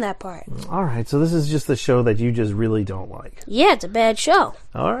bad on that part. All right, so this is just the show that you just really don't like. Yeah, it's a bad show.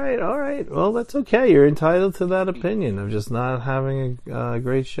 All right. Well, that's okay. You're entitled to that opinion of just not having a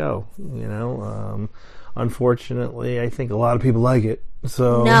great show. Unfortunately, I think a lot of people like it.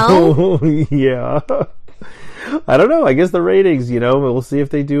 So no, yeah. I don't know. I guess the ratings. We'll see if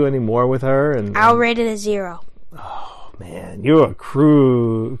they do any more with her. And I'll rate it a 0. Oh man, you're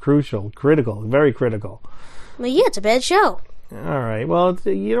critical, very critical. Well, yeah, it's a bad show. All right. Well,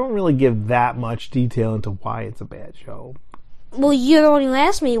 you don't really give that much detail into why it's a bad show. Well, you're the one who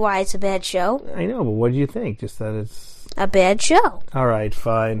asked me why it's a bad show. I know, but what do you think? Just that it's a bad show. All right,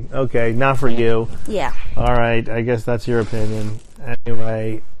 fine. Okay, not for you. Yeah. All right, I guess that's your opinion.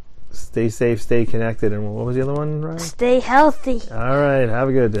 Anyway, stay safe, stay connected, and what was the other one, Ryan? Stay healthy. All right, have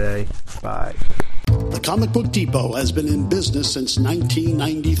a good day. Bye. Comic Book Depot has been in business since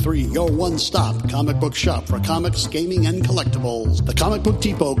 1993. Your one-stop comic book shop for comics, gaming, and collectibles. The Comic Book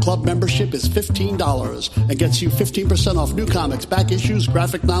Depot Club membership is $15 and gets you 15% off new comics, back issues,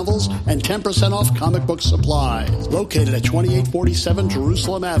 graphic novels, and 10% off comic book supplies. Located at 2847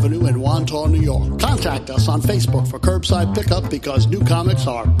 Jerusalem Avenue in Wantagh, New York. Contact us on Facebook for curbside pickup because new comics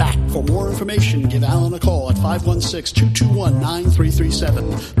are back. For more information, give Alan a call at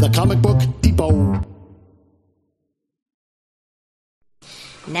 516-221-9337. The Comic Book Depot.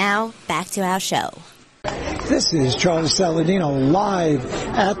 Now, back to our show. This is Charlie Saladino live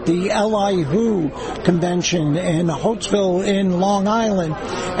at the Li Who convention in Holtzville in Long Island.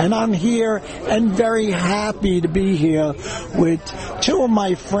 And I'm here and very happy to be here with two of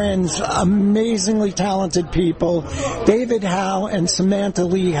my friends, amazingly talented people, David Howe and Samantha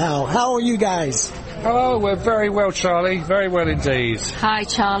Lee Howe. How are you guys? Oh, we're very well, Charlie. Very well indeed. Hi,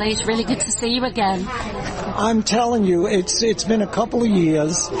 Charlie. It's really good to see you again. I'm telling you, it's been a couple of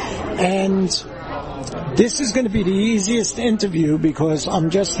years, and this is going to be the easiest interview because I'm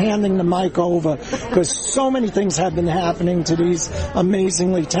just handing the mic over because so many things have been happening to these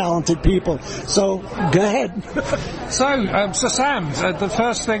amazingly talented people. So, go ahead. So Sam, the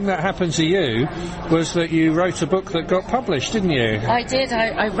first thing that happened to you was that you wrote a book that got published, didn't you? I did.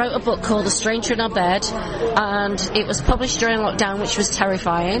 I wrote a book called The Stranger in Our Bed, and it was published during lockdown, which was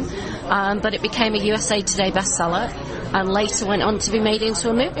terrifying, but it became a USA Today bestseller, and later went on to be made into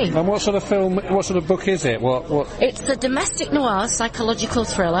a movie. And what sort of book is it? What? It's a domestic noir psychological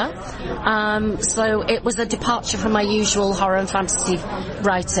thriller. So it was a departure from my usual horror and fantasy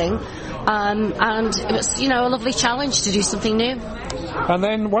writing. And it was, a lovely challenge to do something new. And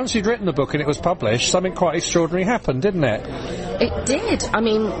then once you'd written the book and it was published, something quite extraordinary happened, didn't it? It did. I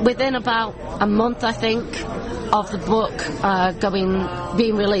mean, within about a month, I think, of the book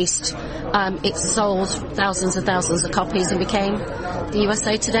being released, it sold thousands and thousands of copies and became the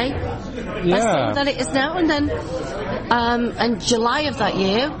USA Today bestseller that it is now. And then in July of that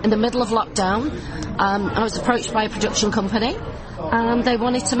year, in the middle of lockdown, I was approached by a production company. And they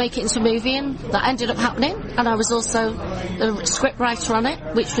wanted to make it into a movie, and that ended up happening. And I was also the script writer on it,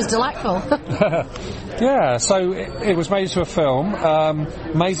 which was delightful. Yeah, so it was made into a film.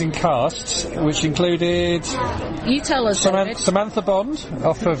 Amazing cast, which included... You tell us, Samantha Bond,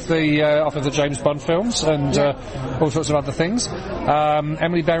 off of the James Bond films, and all sorts of other things.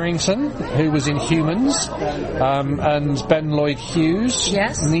 Emily Berrington, who was in Humans, and Ben Lloyd Hughes.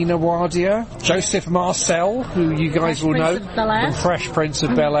 Yes. Nina Wadia, Joseph Marcel, who you guys will know. Fresh Prince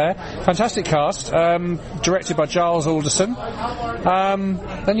of Bel-Air. Fantastic cast, directed by Giles Alderson. It's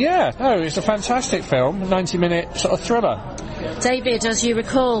a fantastic film, 90-minute sort of thriller. David, as you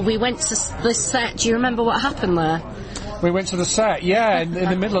recall, we went to the set. Do you remember what happened there? We went to the set, in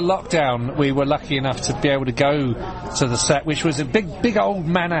the middle of lockdown. We were lucky enough to be able to go to the set, which was a big old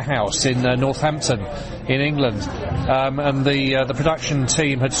manor house in Northampton, in England. And the production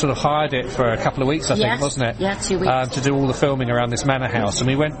team had sort of hired it for a couple of weeks, I think, wasn't it? Yeah, 2 weeks. To do all the filming around this manor house. And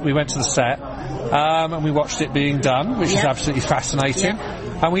we went to the set, and we watched it being done, which is absolutely fascinating. Yeah.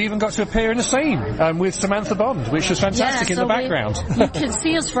 And we even got to appear in a scene with Samantha Bond, which was fantastic in the background. You can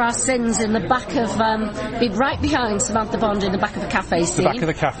see us for our sins in the back of, right behind Samantha Bond in the back of a cafe scene. The back of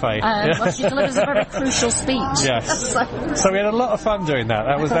the cafe. Well, she delivers a very crucial speech. Yes. So we had a lot of fun doing that.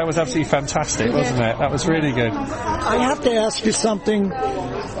 That was absolutely fantastic, wasn't it? That was really good. I have to ask you something.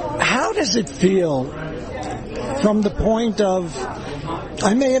 How does it feel from the point of...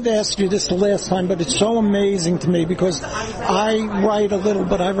 I may have asked you this the last time, but it's so amazing to me because I write a little,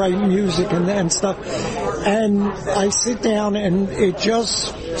 but I write music and stuff. And I sit down and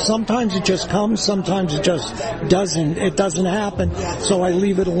sometimes it just comes, sometimes it just doesn't. It doesn't happen, so I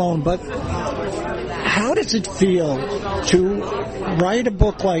leave it alone. But how does it feel to write a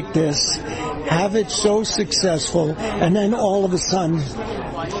book like this, have it so successful, and then all of a sudden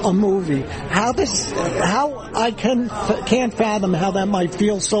a movie? I can't fathom how that might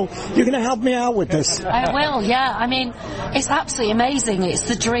feel. So you're going to help me out with this. I will. Yeah. I mean, it's absolutely amazing. It's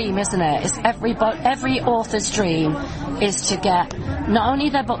the dream, isn't it? It's every author's dream is to get not only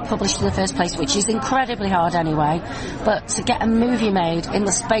their book published in the first place, which is incredibly hard anyway, but to get a movie made in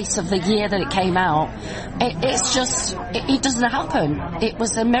the space of the year that it came out. It doesn't happen. It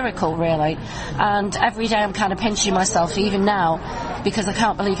was a miracle, really. And every day I'm kind of pinching myself, even now, because I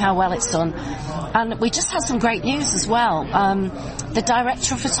can't believe how well it's done. And we just had some great news as well. The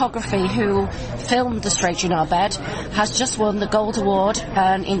director of photography who filmed The Stranger in Our Bed has just won the Gold Award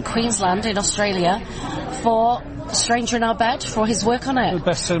in Queensland in Australia for Stranger in Our Bed for his work on it. The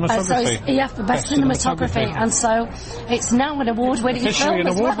best cinematography. For best cinematography. And so it's now an award-winning film. Officially an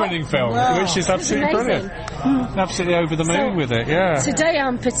award-winning film, which is absolutely brilliant. Absolutely over the moon with it, yeah. Today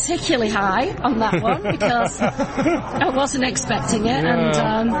I'm particularly high on that one because I wasn't expecting it,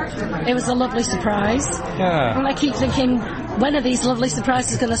 and it was a lovely surprise. Yeah. And I keep thinking, when are these lovely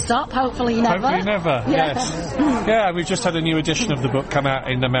surprises going to stop? Hopefully never. Hopefully never, yes. Yeah, we've just had a new edition of the book come out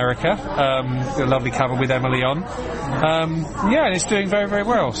in America. A lovely cover with Emily on. And it's doing very, very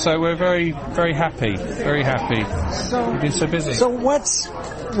well. So we're very, very happy. Very happy. We've been so busy. So what's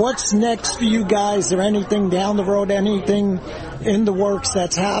next for you guys? Is there anything down the road, anything in the works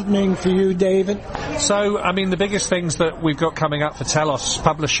that's happening for you, David? So, I mean, the biggest things that we've got coming up for Telos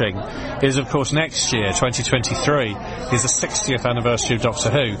Publishing is, of course, next year, 2023, is the 60th anniversary of Doctor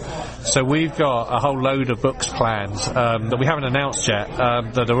Who. So we've got a whole load of books planned that we haven't announced yet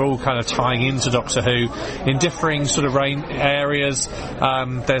that are all kind of tying into Doctor Who in differing sort of areas.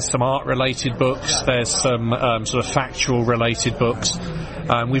 There's some art-related books. There's some sort of factual-related books.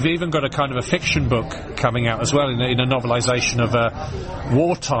 We've even got a kind of a fiction book coming out as well in a novelisation of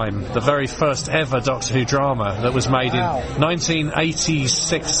Wartime, the very first ever Doctor Who drama that was made in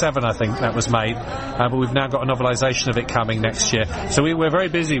 1986-7, I think that was made. But we've now got a novelisation of it coming next year. So we're very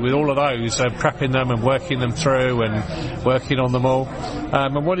busy with all of those, prepping them and working them through and working on them all.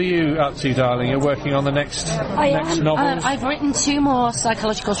 And what are you up to, darling? You're working on the next novels? I've written 2 more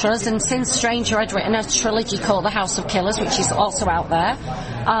psychological thrillers, and since Stranger I'd written a trilogy called The House of Killers, which is also out there.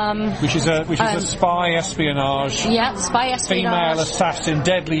 Which is a spy espionage. Yeah, spy espionage. Female assassin,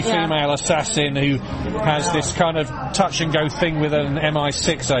 deadly female assassin who has this kind of touch and go thing with an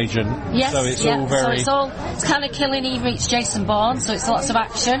MI6 agent. Yes, so it's all very. So it's kind of Killing Eve meets Jason Bourne. So it's lots of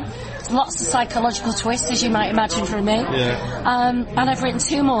action. Lots of psychological twists, as you might imagine from me. Yeah. And I've written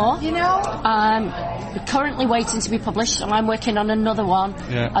 2 more. Currently waiting to be published, and I'm working on another one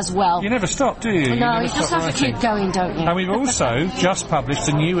as well. You never stop, do you? No, you just have to keep going, don't you? And we've also just published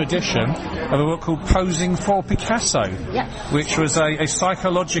a new edition of a book called Posing for Picasso, which was a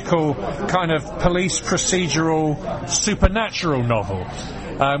psychological kind of police procedural supernatural novel.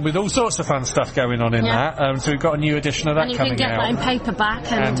 With all sorts of fun stuff going on in that. So we've got a new edition of that coming out. And you can get that in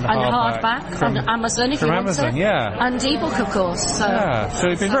paperback and hardback on Amazon if you want Amazon, it. And ebook, of course. So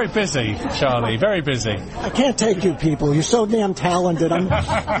we've been very busy, Charlie, very busy. I can't take you people. You're so damn talented.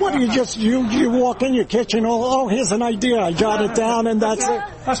 What do you walk in your kitchen, here's an idea. I jot it down and that's it.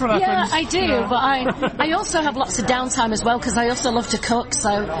 That's what happens. Yeah, I do, but I also have lots of downtime as well because I also love to cook, so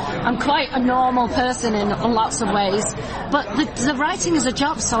I'm quite a normal person in lots of ways. But the writing is a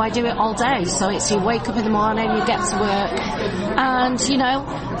job, so I do it all day. So it's you wake up in the morning, you get to work, and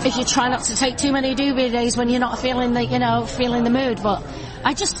if you try not to take too many doobie days when you're not feeling the mood. But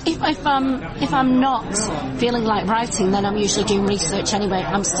I just if I'm not feeling like writing, then I'm usually doing research anyway.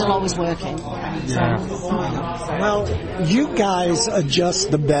 I'm still always working. Well, you guys are just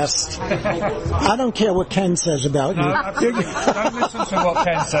the best. I don't care what Ken says about you. Don't listen to what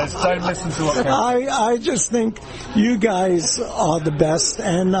Ken says. Don't listen to what Ken says. I just think you guys are the best,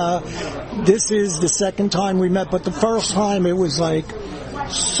 and this is the second time we met, but the first time it was like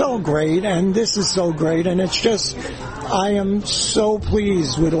so great, and this is so great, and it's just I am so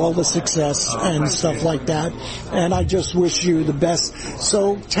pleased with all the success and stuff like that, and I just wish you the best.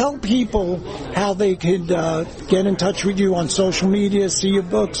 So tell people how they could get in touch with you on social media, see your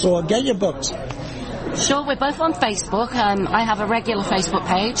books, or get your books. Sure, we're both on Facebook. I have a regular Facebook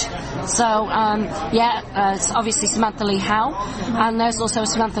page. So, it's obviously Samantha Lee Howe. And there's also a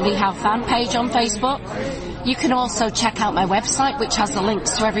Samantha Lee Howe fan page on Facebook. You can also check out my website, which has the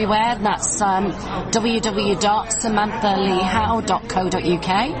links to everywhere. And that's www.samanthaleehowe.co.uk.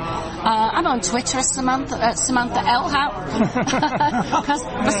 I'm on Twitter as Samantha L. Howe. Because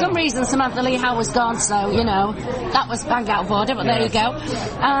for some reason Samantha Lee Howe was gone, so, that was bang out of order, but there you go.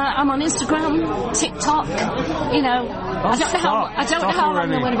 I'm on Instagram, TikTok, I don't know how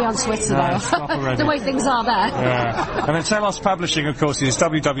long I'm going to be on Twitter, though. The way things are there. Yeah. And then Telos Publishing, of course, is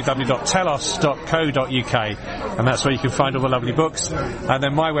www.telos.co.uk, and that's where you can find all the lovely books. And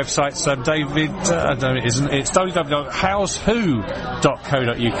then my website's it's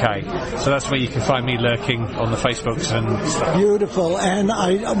www.housewho.co.uk. So that's where you can find me lurking on the Facebooks and stuff. Beautiful. And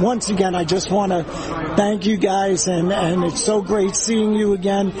once again, I just want to thank you guys, and it's so great seeing you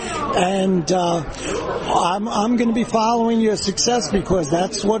again. And I'm going to be following your success, because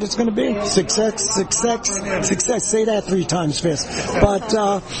that's what it's going to be. Success. Say that 3 times fast. But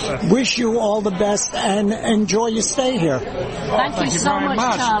wish you all the best, and enjoy enjoy your stay here. Thank you so very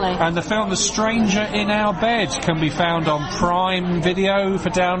much, Charlie. And the film The Stranger in Our Bed can be found on Prime Video for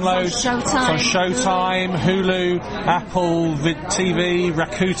download. It's on Showtime. It's on Showtime, Hulu, Apple TV,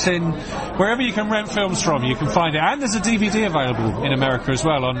 Rakuten, wherever you can rent films from, you can find it. And there's a DVD available in America as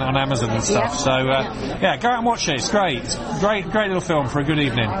well on Amazon and stuff. So, go out and watch it. It's great. Great little film for a good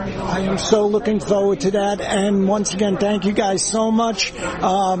evening. I am so looking forward to that. And once again, thank you guys so much.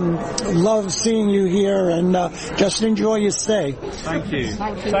 Love seeing you here, and just enjoy your stay. Thank you.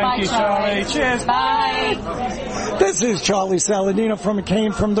 Thank you. Thank you, Charlie. Cheers. Bye. This is Charlie Saladino from It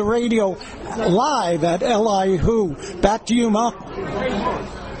Came From the Radio, live at LI Who. Back to you, Mark.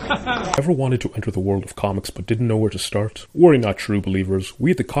 Ever wanted to enter the world of comics but didn't know where to start? Worry not, true believers.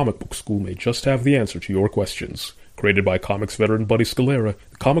 We at the Comic Book School may just have the answer to your questions. Created by comics veteran Buddy Scalera,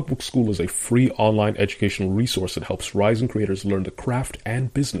 the Comic Book School is a free online educational resource that helps rising creators learn the craft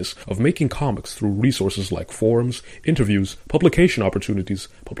and business of making comics through resources like forums, interviews, publication opportunities,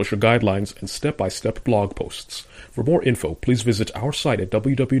 publisher guidelines, and step-by-step blog posts. For more info, please visit our site at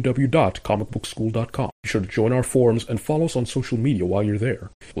www.comicbookschool.com. Be sure to join our forums and follow us on social media while you're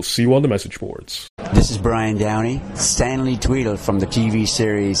there. We'll see you on the message boards. This is Brian Downey, Stanley Tweedle from the TV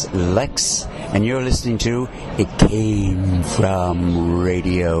series Lex, and you're listening to It Came From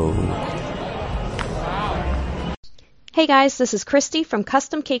Radio. Hey guys, this is Christy from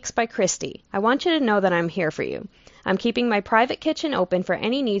Custom Cakes by Christy. I want you to know that I'm here for you. I'm keeping my private kitchen open for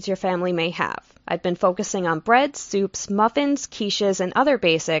any needs your family may have. I've been focusing on breads, soups, muffins, quiches, and other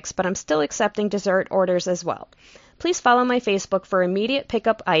basics, but I'm still accepting dessert orders as well. Please follow my Facebook for immediate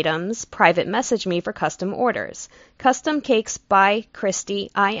pickup items, private message me for custom orders. Custom Cakes by Christy,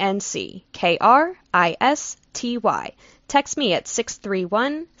 INC, KRISTY. Text me at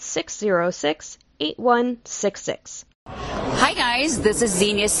 631-606-8166. Hi guys, this is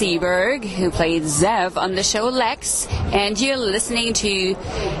Xenia Seberg, who played Zev on the show Lex, and you're listening to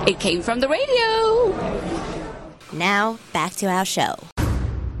It Came From the Radio. Now, back to our show.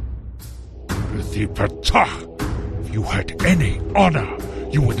 If you had any honor,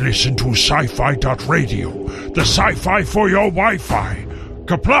 you would listen to sci-fi.radio, the sci-fi for your Wi-Fi.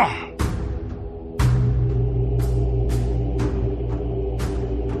 Kapla!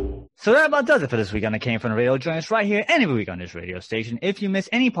 So that about does it for this week on It Came From the Radio. Join us right here any week on this radio station. If you miss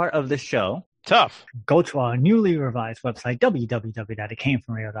any part of this show, tough. Go to our newly revised website,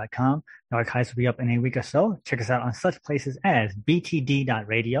 www.itcamefromradio.com. The archives will be up in a week or so. Check us out on such places as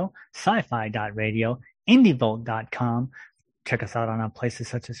btd.radio, sci-fi.radio, indievolt.com. Check us out on places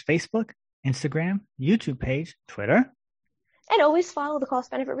such as Facebook, Instagram, YouTube page, Twitter. And always follow the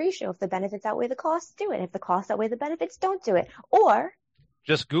cost-benefit ratio. If the benefits outweigh the costs, do it. If the costs outweigh the benefits, don't do it. Or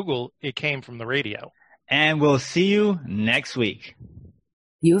just Google It Came From the Radio. And we'll see you next week.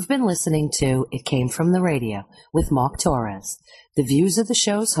 You've been listening to It Came From the Radio with Mark Torres. The views of the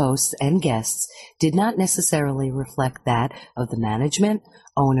show's hosts and guests did not necessarily reflect that of the management,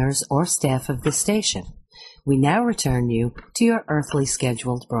 owners, or staff of the station. We now return you to your earthly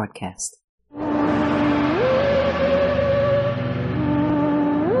scheduled broadcast.